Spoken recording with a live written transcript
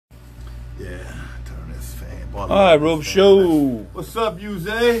Yeah, turn this fan. All right, Rob Show. What's up,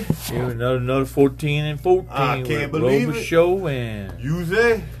 Yuze? Here another 14 and 14. I can't with believe Rob it. Show, and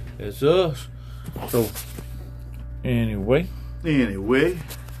Yuze? it's us. So, anyway. Getting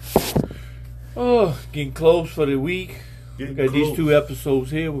close for the week. We got these 2 episodes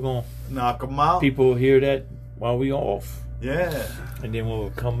here. We're going to knock them out. people hear that while we off. Yeah. And then when we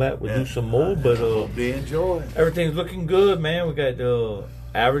come back, we'll do some more. But hope they enjoy. everything's looking good, man. We got the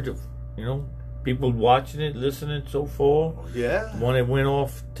average of, people watching it, listening so far. Yeah. One that went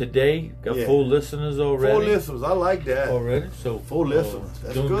off today, got Yeah. 4 listeners already. 4 listeners. I like that. Already, so 4 listeners.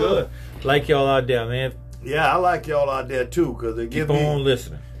 That's doing good. Like y'all out there, man. Yeah, I like y'all out there too, because it gives Keep on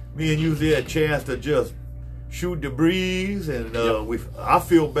listening. me and Yuze a chance to just shoot the breeze, and I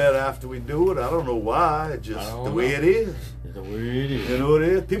feel better after we do it. I don't know why. It's just the way it is. It's the way it is. You know what it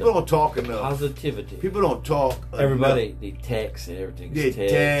is? People don't talk enough. Positivity. People don't talk Everybody, enough. they text and everything. They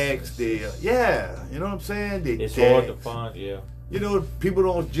text. You know what I'm saying? They It's text. hard to find, People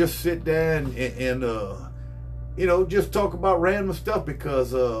don't just sit there and just talk about random stuff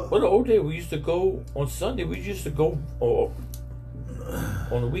because Well, the old day we used to go on Sunday. We used to go on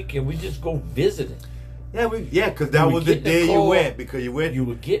the weekend. We just go visiting. because that was the day you went, because you went. You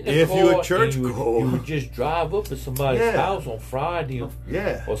would get in the if car. you're a church and you would just drive up to somebody's house on Friday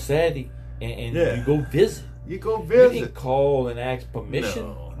or Saturday, and you go visit. You go You visit. didn't call and ask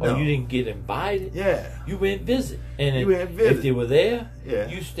permission, or you didn't get invited. Yeah. You went visit, and You went visit. if they were there, Yeah.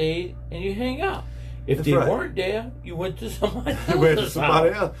 you stayed and you hang out. If That's they right. weren't there, you went to somebody else's You went to somebody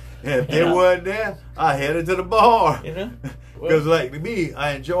house. else. And if they weren't there, I headed to the bar. Well, Because, like, to me,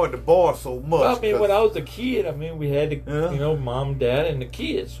 I enjoyed the bar so much. well, I mean, when I was a kid, we had the, Yeah. mom, dad, and the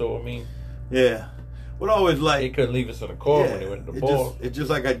kids. So, Yeah. Well, I always they like. couldn't leave us in the car when they went to the bar. It's just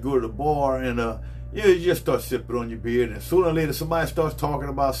like I'd go to the bar and, you just start sipping on your beer. And sooner or later, somebody starts talking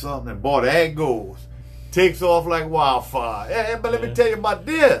about something. And, boy, there it goes. Takes off like wildfire. Yeah, but let me tell you about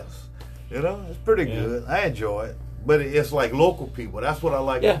this. It's pretty good. I enjoy it. But it's like local people. That's what I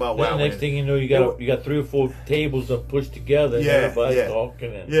like about Then the next thing you know, you got 3 or 4 tables that pushed together. And everybody's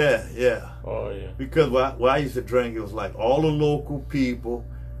talking. And, Oh, yeah. Because when I used to drink, it was like all the local people,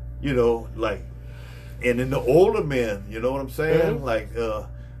 and then the older men, you know what I'm saying? Mhm. Like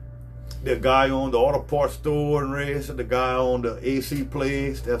the guy owned the auto parts store in Racing, the guy owned the AC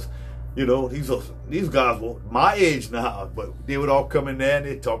place. That's, these guys were my age now, but they would all come in there and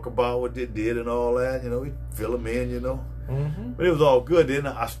they'd talk about what they did and all that. We'd fill them in, Mm-hmm. But it was all good. Then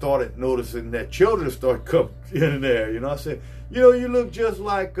I started noticing that children started coming in there. I said, you look just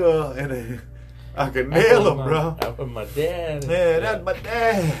like, and I could nail them, bro. That was my dad. Yeah, that's my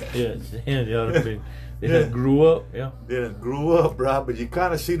dad. They just grew up, They done grew up, bro. But you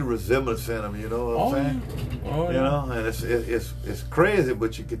kind of see the resemblance in them. You know what I'm saying? And it's crazy,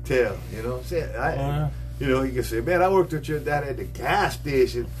 but you can tell. You know what I'm saying? You can say, man, I worked with your dad at the gas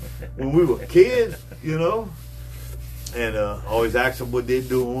station when we were kids. And always ask them what they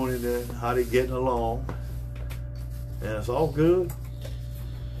doing and then how they getting along. And it's all good.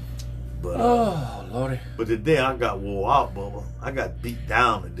 But Lordy. But today I got wore out, Bubba. I got beat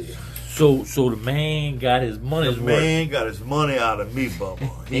down today. So the man got his money's The worth. man got his money out of me, Bubba.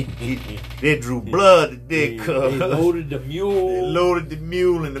 They drew blood today, cuz. They loaded the mule. They loaded the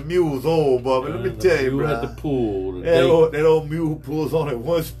mule, and the mule was old, Bubba. Let me tell you, bro. bro. Had the pull. That old mule pulls on at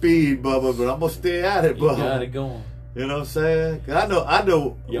 1 speed, Bubba. But I'm gonna stay at it, Bubba. You got it going. You know what I'm saying? 'Cause I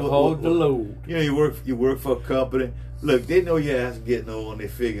know. You hold the load. You work for a company. Look, they know your ass getting old, and they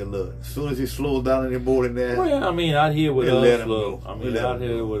figure, look, as soon as he slows down any more than that. Well, out here with We'll let us, him look. go. Out We'll let him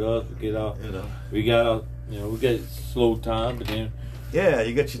here go. with us, we get out. We got out. We got slow time, but then. Yeah,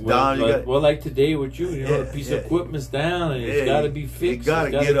 you got your down. Like today with you, the piece of equipment's down and it's got to be fixed. You got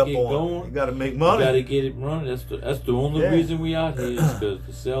to get up on going. it. You got to make money. You got to get it running. That's the only reason we out here is because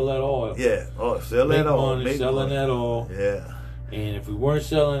to sell that oil. Yeah, sell that oil. Make money, selling that oil. Yeah. And if we weren't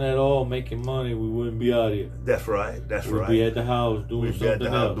selling at all, making money, we wouldn't be out here. That's right. We'd be at the house doing something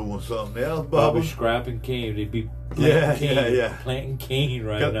else. Probably scrapping cane. They'd be planting cane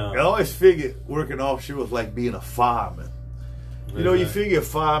right now. I always figured working offshore was like being a fireman. You figure a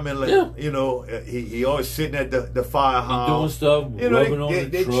fireman, he always sitting at the firehouse. Doing stuff, rubbing on the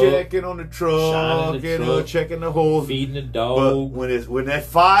truck. They checking on the truck, checking the hose. Feeding the dog. But when that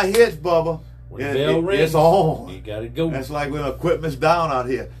fire hits, Bubba, when the bell rings, it's on. You gotta go. That's like when equipment's down out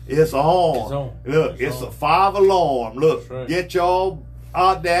here. It's on. It's on. Look, it's a 5 alarm. Look, get y'all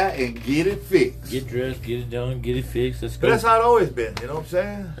out there and get it fixed. Get dressed, get it done, get it fixed. Let's go. But that's how it always been. You know what I'm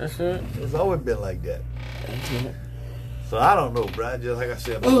saying? That's it. It's always been like that. That's it. So I don't know, bro. Just like I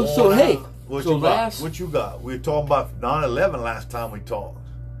said. What you got? We were talking about 9/11 last time we talked.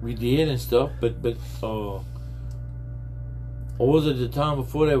 We did and stuff, but what was it the time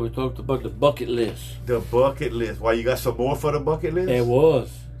before that we talked about the bucket list? The bucket list. Why, you got some more for the bucket list? It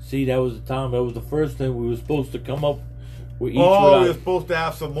was. See, that was the time. That was the first thing we were supposed to come up with. We were supposed to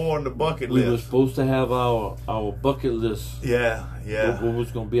have some more on the bucket list. We were supposed to have our bucket list. Yeah. What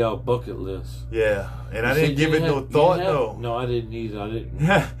was going to be our bucket list? Yeah, and I didn't give it no thought. No, I didn't either. I didn't.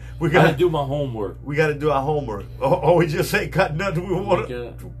 I had to do my homework. We got to do our homework. Oh, we just ain't got nothing we want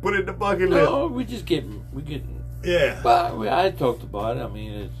to put in the bucket list. No, we get. Yeah. But I talked about it. I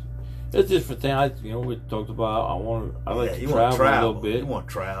mean, it's different thing. We talked about. I like to travel a little bit. You want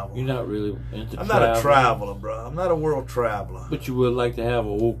to travel? You're not really into. I'm not a traveler, bro. I'm not a world traveler. But you would like to have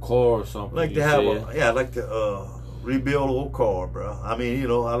an old car or something. I'd like to rebuild an old car, bro. I mean,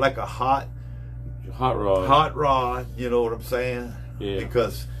 I like a hot rod. Hot rod. You know what I'm saying? Yeah.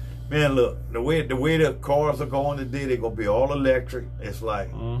 Because, man, look, the way the cars are going today, they're gonna be all electric. It's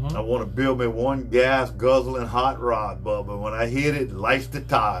like I want to build me one gas guzzling hot rod, Bubba. When I hit it lights the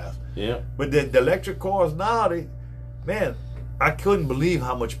tires. Yeah. But the electric cars now, I couldn't believe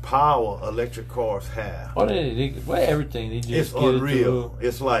how much power electric cars have. Oh, everything. It's unreal.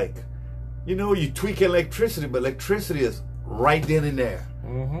 It's like, you tweak electricity, but electricity is right then and there.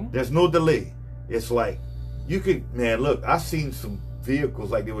 There's no delay. It's like, look, I've seen some vehicles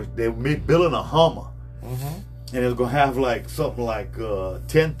like they were building a Hummer, and it's gonna have like something like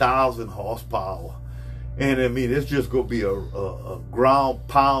 10,000 horsepower, and I mean it's just gonna be a ground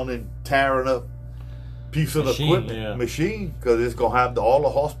pounding, tearing up piece of equipment machine, because it's gonna have all the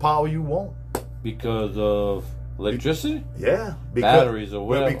horsepower you want because of electricity. Yeah, batteries or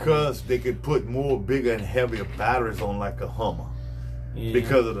whatever. Well, because they could put more bigger and heavier batteries on like a Hummer. Yeah.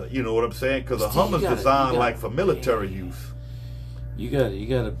 Because of you know what I'm saying? Because a Hummer's designed like for military use. You got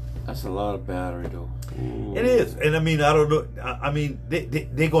that's a lot of battery though. Ooh. It is, and I mean, I don't know. I mean,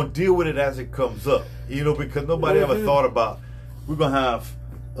 they're gonna deal with it as it comes up, because nobody ever thought about we're gonna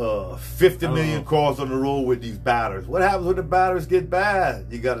have 50 million cars on the road with these batteries. What happens when the batteries get bad?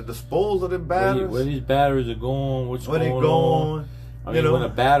 You got to dispose of the batteries. Where these batteries are going? Where they going? I mean, when a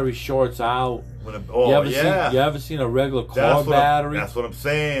battery shorts out. You ever seen a regular car battery? That's what I'm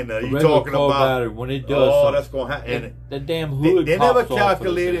saying. You talking about battery, when it does that's going to happen. The damn hood. They never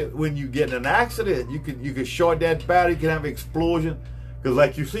calculated when you get in an accident. You can short that battery. You can have an explosion. Because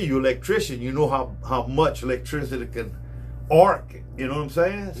like you see, you're an electrician. You know how much electricity can arc. You know what I'm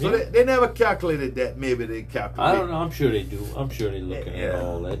saying? So they never calculated that. Maybe they calculated. I don't know. I'm sure they do. I'm sure they're looking at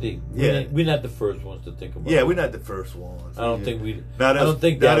all that. We're not the first ones to think about. Yeah, we're not the first ones. I don't think we. I don't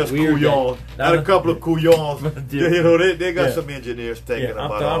think that's weird. Not a couple of couillons. They got some engineers thinking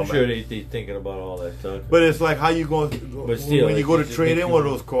about all that. I'm sure they thinking about all that stuff. But it's like how you going? But still, when you go to trade in one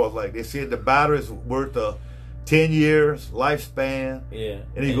of those cars, like they said, the battery's worth 10 years lifespan. Yeah.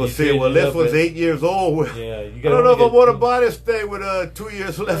 And you're going to say, well, this was 8 years old. Yeah. I don't know if I want to buy this thing with 2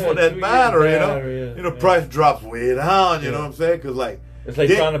 years left on that battery, You know, price drops way down, you know what I'm saying? Because, like... It's like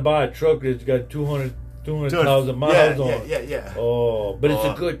trying to buy a truck that's got 200,000 miles on it. Yeah. Oh, but it's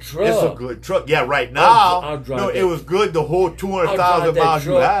a good truck. It's a good truck. Yeah, right now. I'll drive it was good the whole 200,000 miles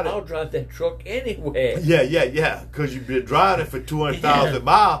you had it. I'll drive that truck anywhere. Yeah. Because you've been driving it for 200,000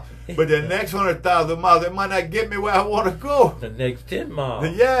 miles. But the next 100,000 miles, it might not get me where I want to go. The next 10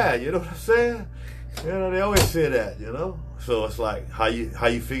 miles. Yeah, you know what I'm saying? They always say that, So it's like how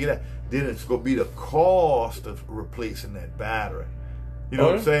you figure that. Then it's going to be the cost of replacing that battery. You know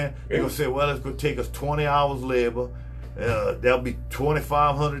what I'm saying? They're going to say, well, it's going to take us 20 hours labor. That'll be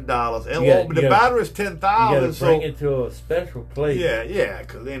 $2,500. And the battery is 10,000. You got to bring it to a special place. Yeah,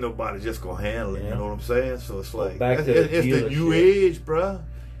 because ain't nobody just going to handle it. You know what I'm saying? So it's like, it's the new age, bruh.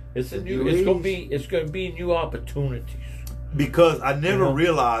 It's going to be new opportunities. Because I never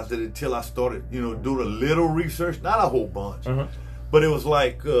realized it until I started, doing a little research, not a whole bunch, but it was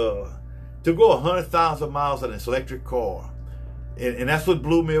like to go 100,000 miles in an electric car, and that's what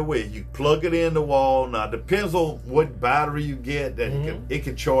blew me away. You plug it in the wall. Now it depends on what battery you get. That it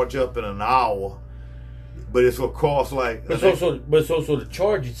can charge up in an hour, but it's gonna cost like. But it's also the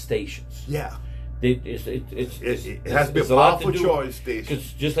charging stations. Yeah. It has to be a powerful charging station.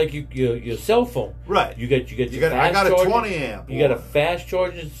 Because just like your cell phone, right? You got I got a 20 amp. You got a fast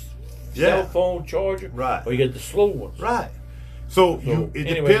charging cell phone charger, right? Or you got the slow ones, right? So it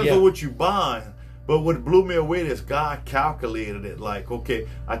depends on what you buying. But what blew me away, this guy calculated it. Like, okay,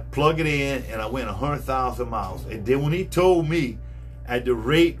 I plug it in and I went 100,000 miles. And then when he told me at the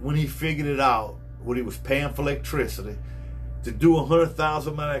rate when he figured it out, what he was paying for electricity. To do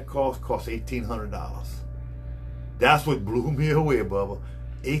 100,000 miles, that cost $1,800. That's what blew me away, Bubba.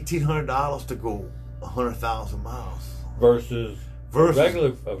 $1,800 to go 100,000 miles. Versus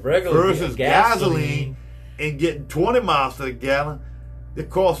versus gasoline and getting 20 miles to the gallon, the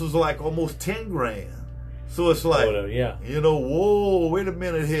cost was like almost 10 grand. So it's like, whoa, wait a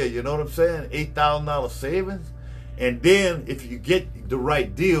minute here. You know what I'm saying? $8,000 savings. And then if you get the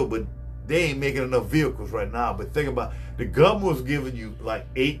right deal, but they ain't making enough vehicles right now. But think about the government was giving you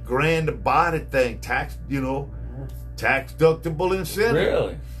like $8 grand to buy the thing, tax deductible incentive.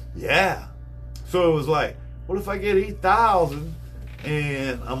 Really? Yeah. So it was like, what if I get 8,000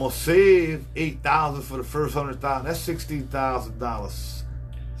 and I'm gonna save 8,000 for the first 100,000? That's $16,000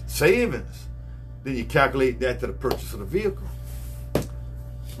 savings. Then you calculate that to the purchase of the vehicle.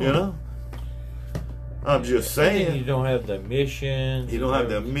 You know? I'm just saying. You don't have the emissions. You don't have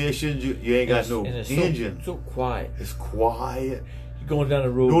the emissions. You ain't got no engine. So quiet. It's quiet. You're going down the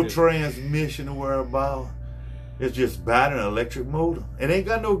road. No transmission to worry about. It's just battery and electric motor. It ain't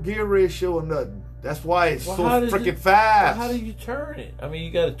got no gear ratio or nothing. That's why it's so freaking fast. How do you turn it? I mean,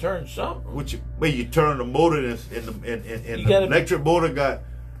 you got to turn something. You turn the motor and the electric motor got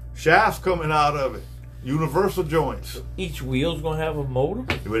shafts coming out of it. Universal joints. Each wheel's gonna have a motor.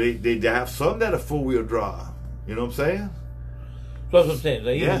 But they have some that are 4-wheel drive. You know what I'm saying? So that's what I'm saying.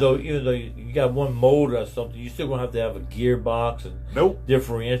 Like, even though you got one motor or something, you still gonna have to have a gearbox and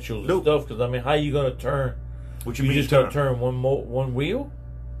differentials and stuff. Because I mean, how are you gonna turn? What you mean? Just gonna turn one wheel?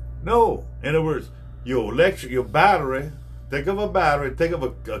 No. In other words, your battery. Think of a battery. Think of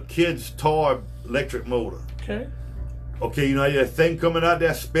a kid's toy electric motor. Okay. Okay, you know that thing coming out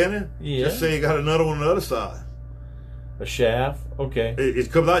there spinning? Yeah. Just say you got another one on the other side. A shaft? Okay.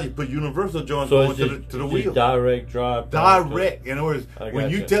 It comes out, you put universal joints going to the wheel. Direct drive. Direct. In other words,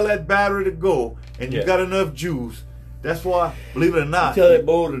 when you tell that battery to go and you got enough juice, that's why, believe it or not. You tell that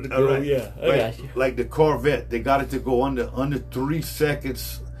motor to go, I got you. Like the Corvette, they got it to go under 3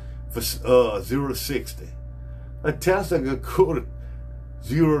 seconds for 0 to 60. A Tesla could go to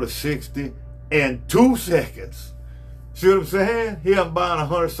 0 to 60 in 2 seconds. See what I'm saying? Here I'm buying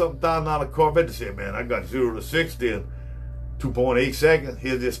 $100-something Corvette to say, man, I got 0 to 60 in 2.8 seconds.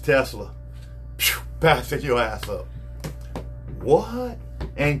 Here's this Tesla. Passing your ass up. What?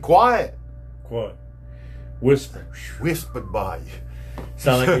 And quiet. Quiet. Whisper. Whispered by you.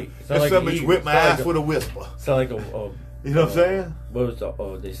 Sound like somebody whip my ass with a whisper. Sound like a you know what I'm saying? What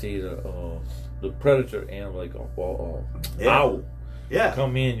was they say the predator animal, like owl. Yeah.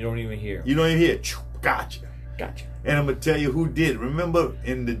 Come in, you don't even hear. You don't even hear. Gotcha. And I'm going to tell you who did. Remember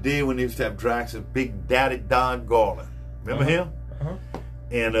in the day when they used to have dragsters, Big Daddy Don Garland. Remember him?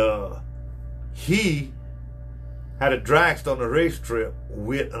 And he had a dragster on the race trip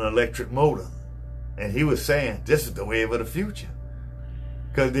with an electric motor. And he was saying, this is the wave of the future.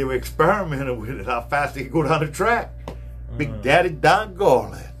 Because they were experimenting with it, how fast they could go down the track. Big Daddy Don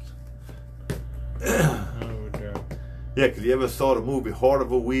Garland. Yeah, because you ever saw the movie Heart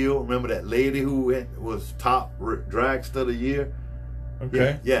of a Wheel? Remember that lady who was top dragster of the year?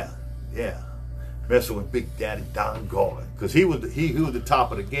 Okay. Yeah. Messing with Big Daddy Don Garland. Because he was the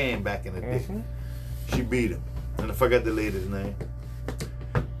top of the game back in the day. She beat him. And I forgot the lady's name.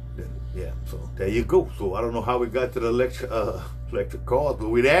 Yeah, so there you go. So I don't know how we got to the electric cars, but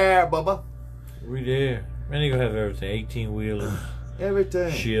we there, Bubba. We there. Man, you gonna have everything. 18-wheelers.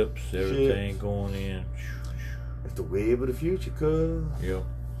 Everything. Ships, everything going in. It's the wave of the future, cuz. Yep.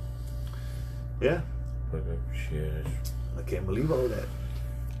 Yeah. Shit. I can't believe all that.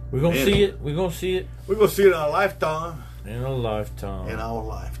 We're going to see it. We're going to see it. We're going to see it in our lifetime. In our lifetime.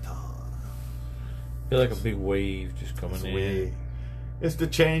 Feel like a big wave just coming in. It's the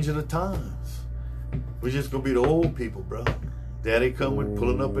change of the times. We're just going to be the old people, bro. Daddy coming,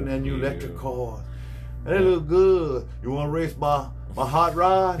 pulling up in that new electric car. They look good. You want to race my hot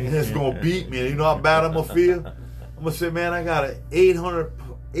rod? And it's going to beat me. You know how bad I'm going to feel? I'm going to say, man, I got an 800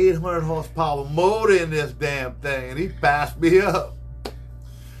 horsepower motor in this damn thing. And he passed me up.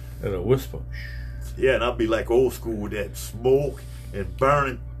 And a whisper. Yeah, and I'll be like old school with that smoke and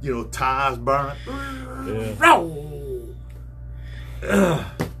burning, tires burning. Yeah. I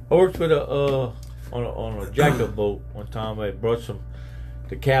worked with on a jack-up boat one time. I brought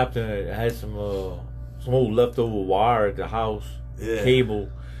the captain had some old leftover wire at the house, cable,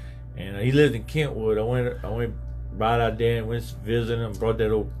 and he lived in Kentwood. I went right out there and went visiting him, brought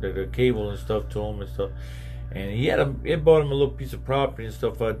the cable and stuff to him and stuff. And it bought him a little piece of property and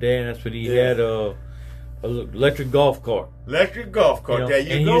stuff like that. And that's what he had a electric golf cart. Electric golf cart. There you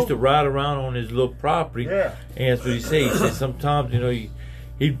go. And he used to ride around on his little property. Yeah. And that's what he said. He said sometimes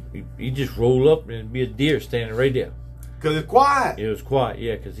he just roll up and be a deer standing right there. Cause it's quiet. It was quiet,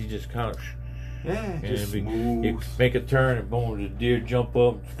 yeah. Cause he just kind of. Yeah, just he'd make a turn and boom, the deer jump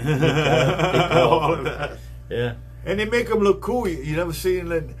up. All of that. Yeah. And they make them look cool. You never seen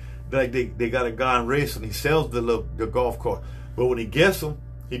like they got a guy in racing. He sells the golf cart, but when he gets them,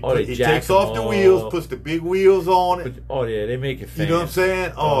 he takes off the wheels, puts the big wheels on it. Oh yeah, they make it fancy. You know what I'm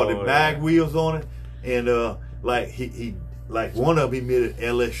saying? The bag wheels on it, and like he like one of them he made it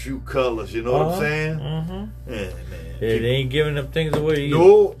LSU colors. You know what I'm saying? Mm-hmm. Yeah, man. Yeah, they ain't giving them things away either.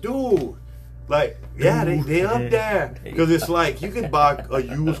 No, dude. Like, yeah, they up there. Because it's like, you can buy a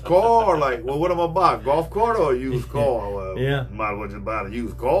used car. Like, well, what am I buying? Golf cart or a used car? Well, yeah. Might as well just buy a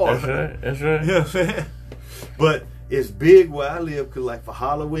used car. That's right. That's right. You know what I'm saying? But it's big where I live, because like for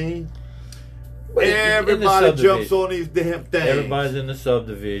Halloween, everybody jumps on these damn things. Everybody's in the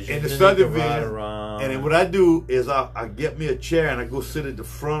subdivision. In the subdivision. And then what I do is I get me a chair and I go sit at the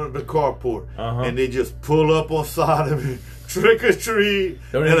front of the carport. And they just pull up on side of me. Trick or treat,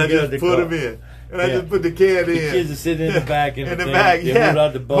 and I just put them in, and I just put the candy in. The kids are sitting in the back, in the bag, hold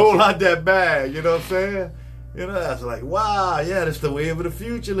out the bucket. Hold out that bag. You know what I'm saying? You know, that's like, wow, yeah, that's the wave of the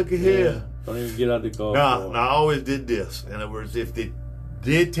future. Look at here. Don't even get out the car. Now, I always did this. In other words, if they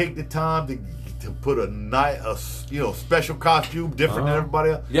did take the time to put a special costume different than everybody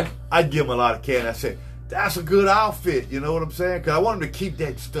else, I'd give them a lot of candy. I said, that's a good outfit, you know what I'm saying? Because I want them to keep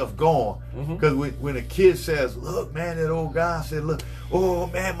that stuff going. Because when a kid says, look, man, that old guy said, look, oh,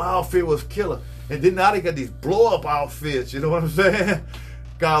 man, my outfit was killer. And then now they got these blow-up outfits, you know what I'm saying?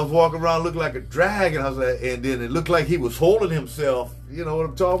 Guy was walking around looking like a dragon. I was like, and then it looked like he was holding himself. You know what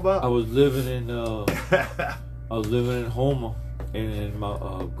I'm talking about? I was living in Houma, in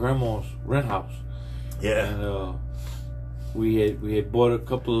my grandma's rent house. Yeah. And we had bought a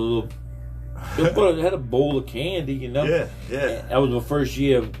couple of little. They had a bowl of candy, you know. Yeah. And that was my first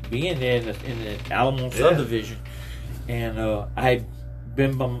year of being there in the Alamo subdivision, and I had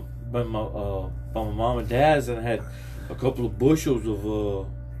been by my mom and dad's, and I had a couple of bushels of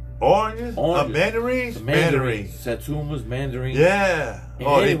oranges. Mandarins, Satsumas, mandarins. Yeah. And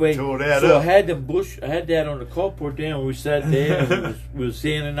anyway, they tore that so up. I had that on the carport there, and we sat there and we was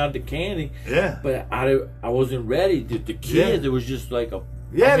sanding out the candy. Yeah. But I wasn't ready. The kids, it was just like a.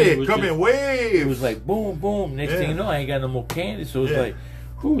 Yeah, they come in waves. It was like boom, boom. Next thing you know, I ain't got no more candy. So it's like,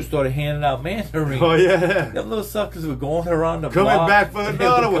 who started handing out mandarins? Oh, yeah. Them little suckers were going around the block. Coming back for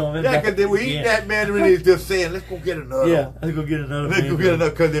another one. Yeah, because they were eating that mandarin. They just saying, let's go get another one. Yeah, let's go get another one. Let's go get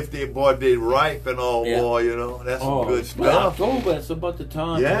another, because if they ripe and all, boy, you know, that's some good stuff. October, it's about the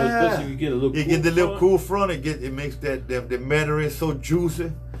time. Especially if you get a little get the little cool front. It makes the mandarin so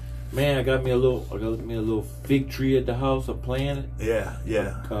juicy. Man, I got me a little fig tree at the house. I planted. Yeah.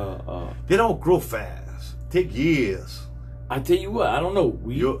 They don't grow fast. Take years. I tell you what, I don't know.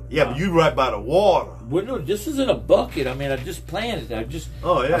 But you right by the water. Well, no, this is in a bucket. I mean, I just planted it.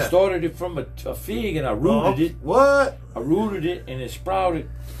 I started it from a fig, and I rooted it. What? I rooted it, and it sprouted.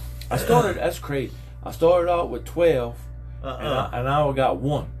 That's crazy. I started out with 12, and now I got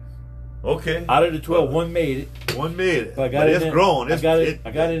 1. Okay. Out of the 12, 1 made it. One made it. But it's grown. I got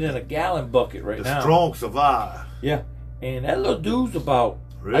it in a gallon bucket right now. The strong survive. Yeah. And that little dude's about,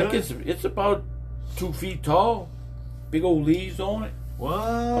 really? It's about 2 feet tall. Big old leaves on it. What?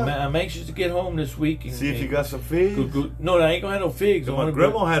 I'm anxious to get home this week. And see if you got some figs. No, I ain't gonna have no figs. My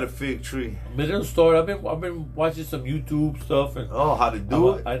grandma had a fig tree. But it'll start. I've been watching some YouTube stuff and how to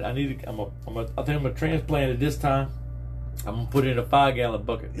do it. I need to. I think I'm gonna transplant it this time. I'm gonna put it in a 5-gallon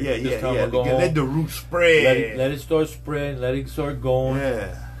bucket. Yeah. Let the roots spread. Let it start spreading. Let it start going.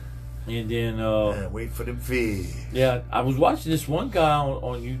 Yeah. And then wait for them figs. Yeah, I was watching this one guy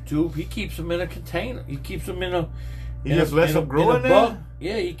on YouTube. He keeps them in a container. He keeps them in a. He just lets them grow in there?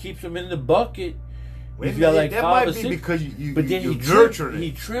 Yeah, he keeps them in the bucket. He's got like that 5 or 6. Because you nurture it.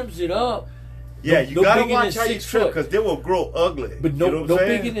 He trims it up. Yeah, you gotta watch how you trim, because they will grow ugly. But no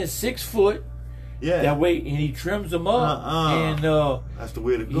bigger than 6 foot. Yeah. That way, and he trims them up, and that's the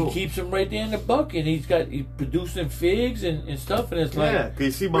way to go. He keeps them right there in the bucket. He's producing figs and stuff, and it's like, yeah. Cause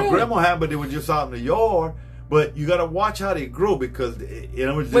you see, my grandma had, but they were just out in the yard. But you gotta watch how they grow, because if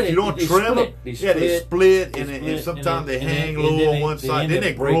you don't trim them, they split, and sometimes they hang low on one side. Then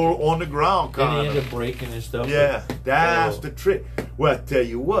they grow on the ground, kind of. Then they end up breaking and stuff. Yeah, that's the trick. Well, I tell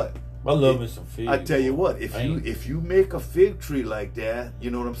you what. I love me some figs. I tell you what, if you make a fig tree like that,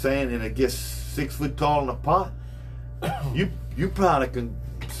 you know what I'm saying, and it gets 6 foot tall in a pot, you probably can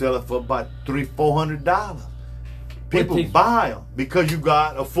sell it for about $300-400. People buy them because you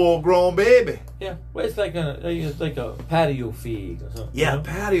got a full-grown baby. Yeah, well, it's like a patio fig or something. Yeah,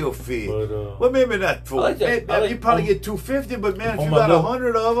 patio fig. But, well, maybe not full. You probably get $250, but man, if you got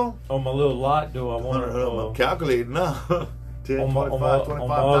 100 of them on my little lot, do I want to? I'm calculating now. 10, on 25,000.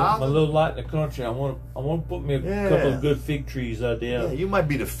 My little lot in the country, I want to put me a couple of good fig trees out there. Yeah, you might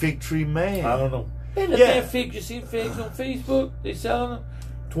be the fig tree man. I don't know. And the damn figs, you see figs on Facebook? They selling them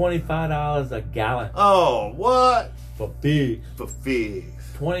 $25 a gallon. Oh, what? For figs. For figs.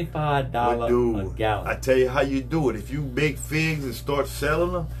 $25 a gallon. I tell you how you do it. If you make figs and start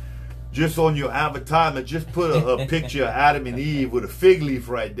selling them, just on your advertisement, just put a picture of Adam and Eve with a fig leaf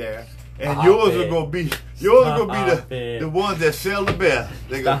right there. And yours are gonna be the ones that sell the best.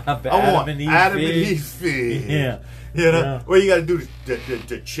 They go, I want Adam and Eve figs. Yeah. You know, well, you got to do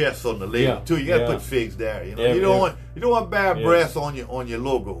the chest on the label too. You got to put figs there. You know, you don't want bad breasts on your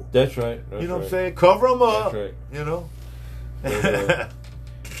logo. That's right. You know what I'm saying? Cover them up. That's right. You know. But,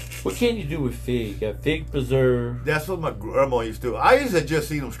 what can you do with fig? Got fig preserve. That's what my grandma used to do. I used to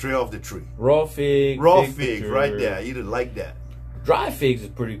just eat them straight off the tree. Raw fig. Raw figs right there. I eat it like that. Dry figs is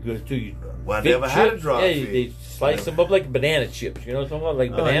pretty good too. Well, I never had a dry fig. They slice them up like banana chips. You know what I'm talking about?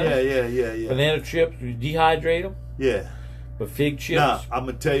 Like banana. Yeah. Banana chips. You dehydrate them. Yeah. But fig chips. Now, I'm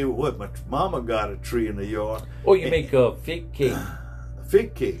going to tell you what. My mama got a tree in the yard. Or you make a fig cake. A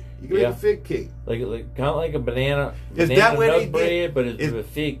fig cake. You can make a fig cake. Like kind of like a banana. Is that where they bread, but it's a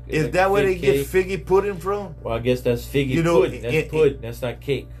fig. Is like that where they cake. get figgy pudding from? Well, I guess that's figgy pudding. That's pudding. That's not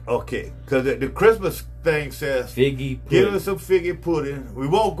cake. Okay, because the Christmas thing says figgy pudding. Give us some figgy pudding. We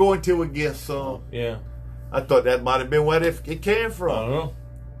won't go until we get some. Yeah. I thought that might have been where it came from. I don't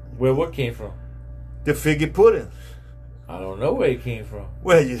know. What came from? The figgy pudding. I don't know where it came from.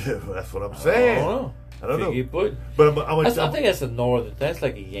 Well, that's what I'm saying. I don't know. Figgy pudding. But I think that's a northern. That's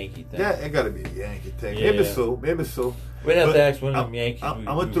like a Yankee thing. Yeah, it got to be a Yankee thing. Yeah. Maybe so. We'd have to ask one of them Yankees. I'm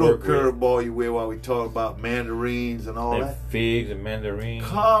gonna throw a curveball your way while we talk about mandarins and all that. Figs and mandarins.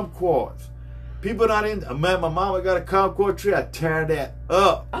 Kumquats. People not in. Man, my mama got a kumquat tree. I tear that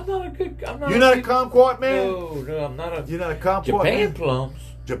up. You're not a kumquat man? No, I'm not a. You're not a kumquat Japan man? plums.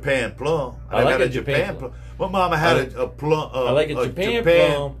 Japan plum. I like a Japan plum. My mama had a plum. I like a Japan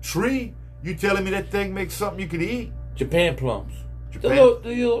plum tree. You telling me that thing makes something you could eat? Japan plums. The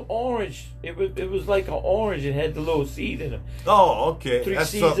little orange. It was like an orange. It had the little seed in it. Oh, okay. Three That's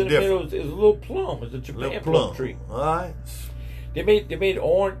seeds in the different. middle. It's a little plum. It's a Japan plum tree. All right. They made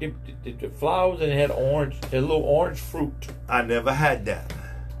orange the flowers and it had orange. Had a little orange fruit. I never had that.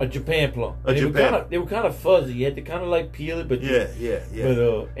 A Japan plum. They were kind of fuzzy. You had to kind of like peel it, but yeah.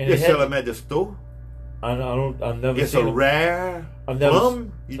 But and you sell them at the store. I've never it's seen a rare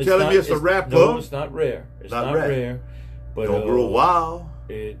plum? You telling me it's a rare plum? No, it's not rare. It's not rare. But don't grow wild.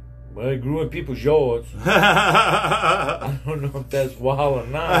 It grew in people's yards. I don't know if that's wild or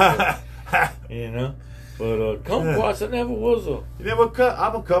not. But, you know. But kumquats, I never was a. You never cut?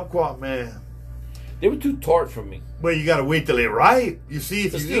 I'm a kumquat man. They were too tart for me. Well, you gotta wait till they're ripe. You see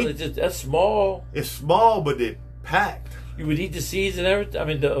if you eat. That's small. It's small, but they're packed. You would eat the seeds and everything. I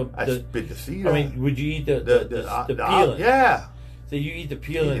mean, I spit the seeds. I mean, would you eat the peeling? Yeah. So you eat the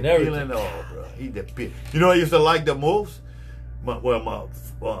peeling and everything. Peeling, bro. Eat the peeling. You know, I used to like the most. My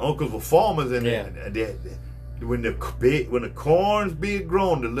uncles were farmers, and when the corn's being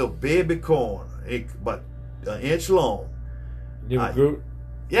grown, the little baby corn, about an inch long. They grew.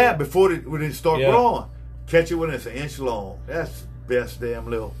 Yeah, when they start growing, catch it when it's an inch long. That's the best damn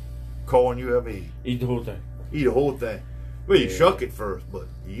little corn you ever eat. Eat the whole thing. Eat the whole thing. Well, you shuck it first, but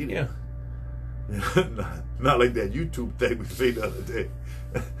you eat it. Yeah. not like that YouTube thing we seen the other day.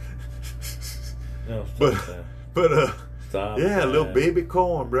 No, a little baby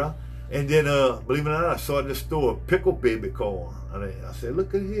corn, bro. And then, believe it or not, I saw in the store pickled baby corn. I said,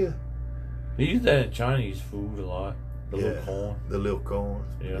 look at here. They use that in Chinese food a lot. The little corn. The little corn.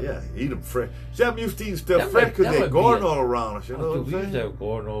 Yeah. Eat them fresh. See, I'm used to eating stuff fresh because they're garden all around us. You know what I'm saying? We used to have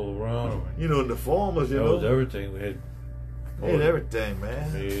garden all around. You know, the farmers, that was everything. We had everything,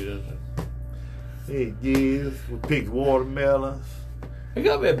 man. We picked watermelons. I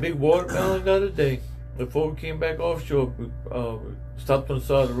got me a big watermelon the other day. Before we came back offshore, we stopped on the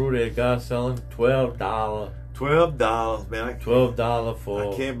side of the road. There, a guy selling $12. $12, man. $12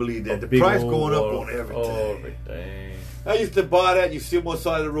 for. I can't believe that. The price going up on everything. Everything. I used to buy that. You see them on the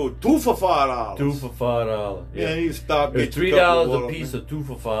side of the road. 2 for $5. 2 for $5. Yeah, you stop. It's $3 a piece or 2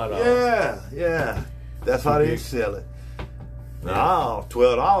 for $5. Yeah. That's how they sell it. Now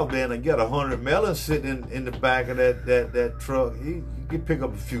 $12, man. I get 100 melons sitting in the back of that truck. You can pick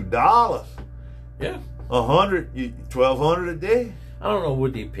up a few dollars. Yeah. 100, $1,200 a day. I don't know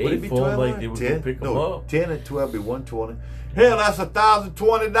what they paid for them. Like they would pick them up. 10 and 12 be $120. Hell, that's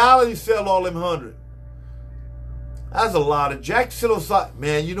 $1,020. You sell all them 100. That's a lot of jack. Sit on side,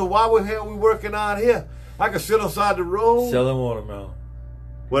 man. You know why the hell we working out here? I can sit on side the road. Selling watermelon.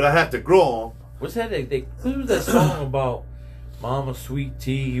 Well, I have to grow them. What's that? What was that song about? Mama Sweet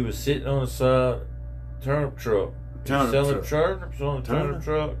Tea. He was sitting on the side turnip truck. Selling turnips on a turnip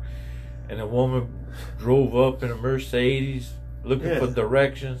truck. and a woman drove up in a Mercedes looking for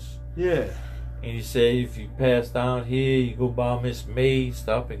directions. Yeah. And he said, if you pass down here, you go by Miss May,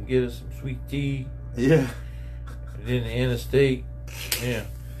 stop and get her some sweet tea. Yeah. And then the interstate. Yeah.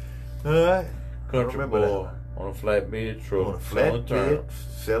 All right. Country boy on a flatbed truck. On a flatbed selling turnips.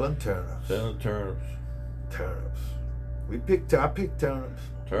 Selling turnips. Turnips. I picked turnips.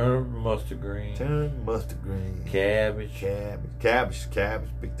 Turnip, mustard green. Turnip, mustard green. Cabbage. Cabbage.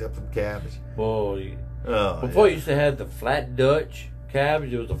 Picked up some cabbage. Boy. Before you used to have the flat Dutch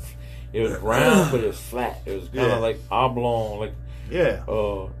cabbage. It was round, but it was flat. It was kind of like oblong, like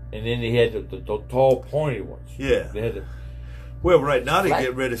and then they had the tall, pointed ones. Yeah. They had well, right now they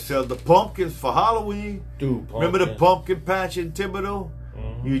get ready to sell the pumpkins for Halloween. Remember the pumpkin patch in Thibodeau?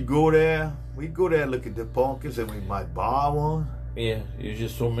 Mm-hmm. You'd go there. We'd go there and look at the pumpkins, and we might buy one. Yeah, it was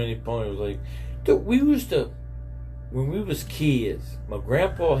just so many pumpkins. It was like, dude, we used to, when we was kids, my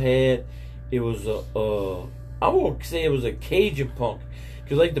grandpa had, it was I won't say it was a Cajun pumpkin.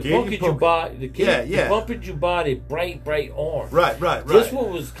 Because like the pumpkins you buy, the pumpkins you buy, they bright orange. Right. This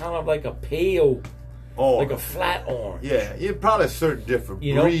one was kind of like a pale orange. Like a flat orange. Yeah, it probably a certain different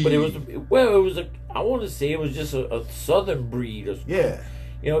breed. But it was I want to say it was just a southern breed or something. Yeah.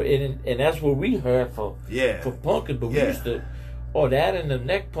 And that's what we had for pumpkin. But we used to, that and the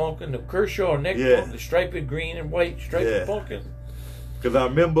neck pumpkin, the Kershaw neck pumpkin, the striped green and white striped pumpkin. Because I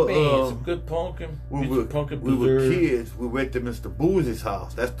remember some good pumpkin. We were kids. We went to Mr. Boozie's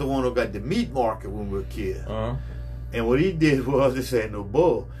house. That's the one who got the meat market when we were kids. And what he did was, this ain't no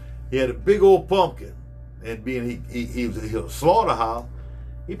bull, he had a big old pumpkin. And being he was a slaughterhouse,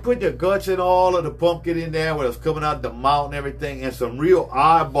 he put the guts and all of the pumpkin in there where it was coming out the mouth and everything, and some real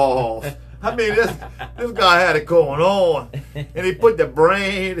eyeballs. I mean, this guy had it going on. And he put the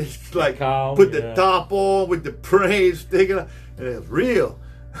brain, put the top on with the brain sticking out. And it was real.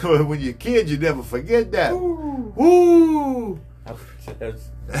 When you're kids, you never forget that. Woo!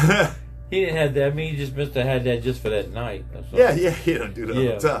 He didn't have that. I mean, he just must have had that just for that night. Yeah, he don't do that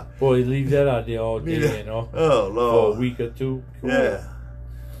all the time. Boy, he leave that out there all day, Oh, Lord. For a week or two. Cool. Yeah.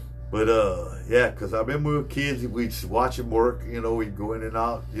 But, because I remember we were kids, we'd watch him work, we'd go in and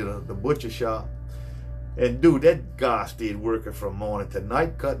out, the butcher shop. And, dude, that guy stayed working from morning to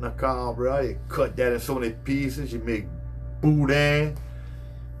night, cutting a cow, bro. You cut that in so many pieces. You make boudin,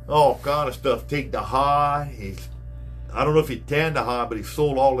 all kind of stuff. Take the hide. I don't know if he tanned the hide, but he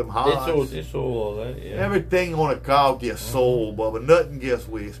sold all them hides. They sold all that, yeah. Everything on a cow gets sold, but nothing gets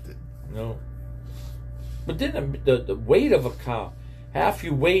wasted. No. But then the weight of a cow, half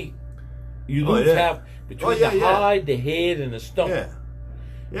your weight, you lose half between the hide, the head, and the stomach.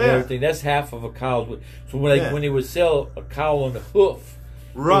 Yeah. And everything. That's half of a cow's weight. So when they would sell a cow on the hoof,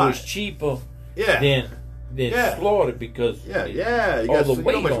 it was cheaper than slaughtered because you got the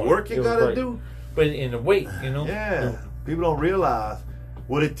weight how much work you got to do. But in the weight, Yeah. People don't realize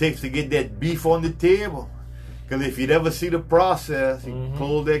what it takes to get that beef on the table. Because if you never see the process, you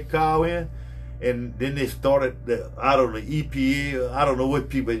close that cow in, and then they started, EPA, I don't know what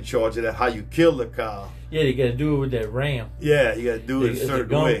people in charge of that, how you kill the cow. Yeah, you got to do it with that ram. Yeah, you got to do it a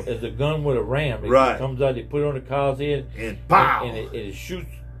certain way. It's a gun with a ram. It comes out, they put it on the cow's head. And pow! And it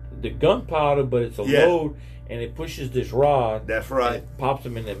shoots the gunpowder, but it's a load. And it pushes this rod. That's right. And it pops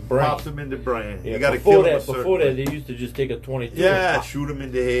them in the brain. Yeah, you got to kill them. Before that, they used to just take a 22. Yeah, shoot them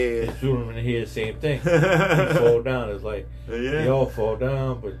in the head. Shoot them in the head, same thing. You fall down. It's like they all fall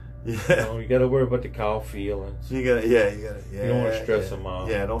down, but you got to worry about the cow feelings. You got to. You don't want to stress them out.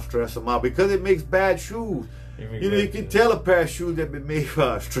 Yeah, don't stress them out because it makes bad shoes. You can tell a pair of shoes that been made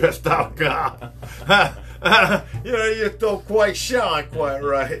by a stressed out cow. You just don't quite shine quite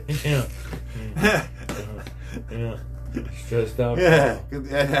right. Yeah. Stressed out. Yeah,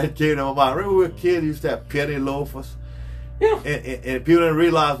 that came to my mind. Remember when we were kids, used to have penny loafers? Yeah. And people didn't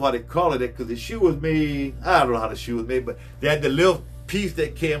realize why they called it that because the shoe was made, I don't know how the shoe was made, but they had the little piece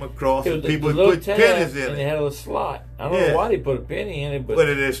that came across and people would put pennies in it. And they had a slot. I don't know why they put a penny in it, but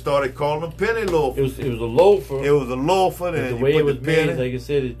they started calling them penny loafers. It was a loafer. It was a loafer, and the way it was made, like I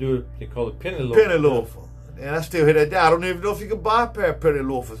said, they call it penny loafer. Penny loafer. And I still hear that. I don't even know if you can buy a pair of penny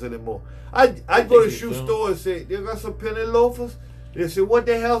loafers anymore. I go to the shoe store and say, "You got some penny loafers?" They say, "What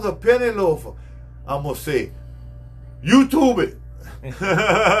the hell's a penny loafer?" I'm gonna say, "YouTube it,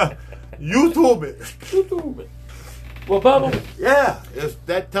 YouTube it, YouTube it." Well, Bubba. Yeah, it's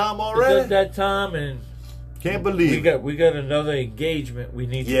that time already. It's that time, and can't believe we got another engagement we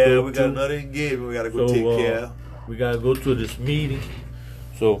need to go to. Yeah, we got another engagement we got to go take care of. We got to go to this meeting.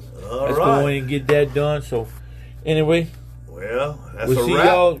 So let's go in and get that done. So anyway, well, that's we'll a see wrap.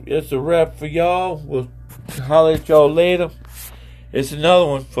 y'all. That's a wrap for y'all. We'll holler at y'all later. It's another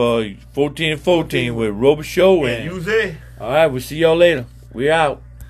one for 14 and 14 with Robert Show. And Yuze. All right, we'll see y'all later. We out.